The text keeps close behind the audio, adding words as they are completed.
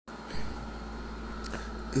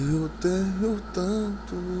Eu tenho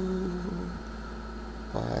tanto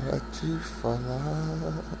para te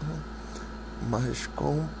falar, mas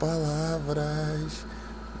com palavras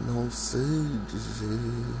não sei dizer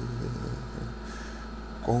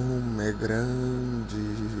como é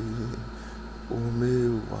grande o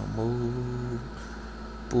meu amor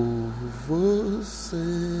por você.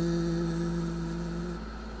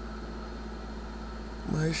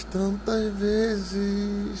 Mas tantas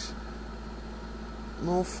vezes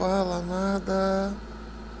não fala nada,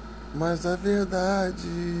 mas a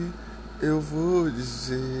verdade eu vou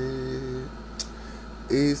dizer.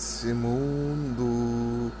 Esse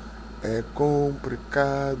mundo é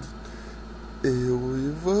complicado, eu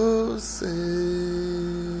e você.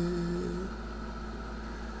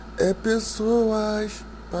 É pessoas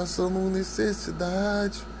passando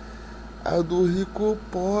necessidade, a do rico ou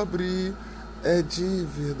pobre é de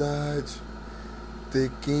verdade. Ter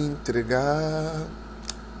que entregar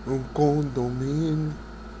um condomínio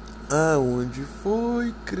aonde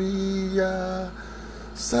foi cria.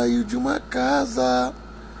 Saiu de uma casa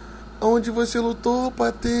onde você lutou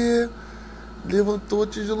pra ter, levantou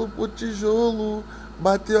tijolo por tijolo,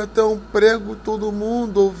 bateu até um prego, todo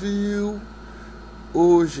mundo ouviu.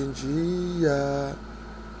 Hoje em dia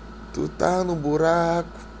tu tá no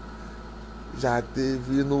buraco, já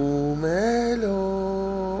teve no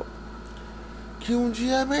melhor. Que um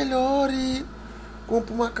dia melhore,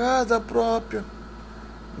 compra uma casa própria.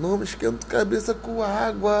 Não me esquento cabeça com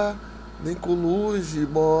água, nem com luz de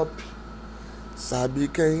ibope. Sabe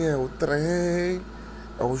quem é o trem?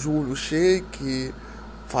 É o Júlio Shake.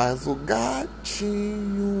 Faz o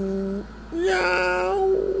gatinho. Miau,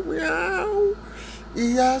 miau.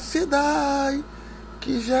 E a cidade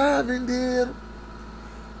que já venderam.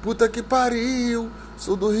 Puta que pariu,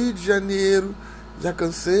 sou do Rio de Janeiro. Já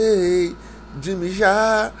cansei de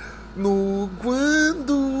mijar no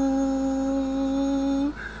guando.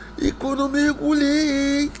 E quando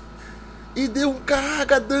mergulhei e deu um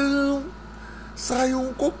cagadão, saiu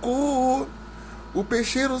um cocô. O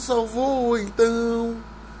peixeiro salvou então.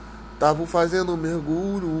 Tava fazendo um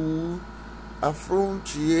mergulho. A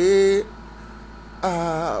frontier,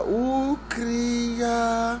 a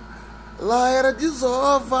Ucria. Lá era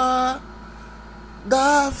desova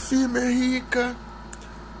da firma rica.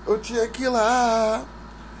 Eu tinha que ir lá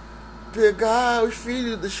pegar os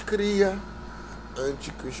filhos das cria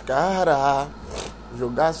antes que os caras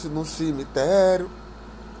jogassem no cemitério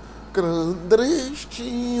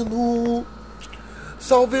clandestino.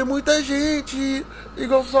 Salvei muita gente,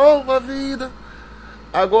 igual salva a vida.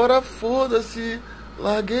 Agora foda-se,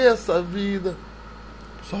 larguei essa vida.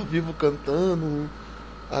 Só vivo cantando.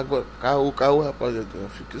 Agora, caô, rapaziada, é uma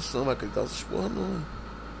ficção, vai acreditar essas porra não.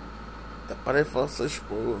 Até parece falar essas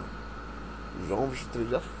porra. João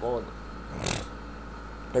 23 é foda.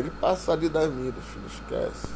 Pede passar ali da vida, filho, esquece.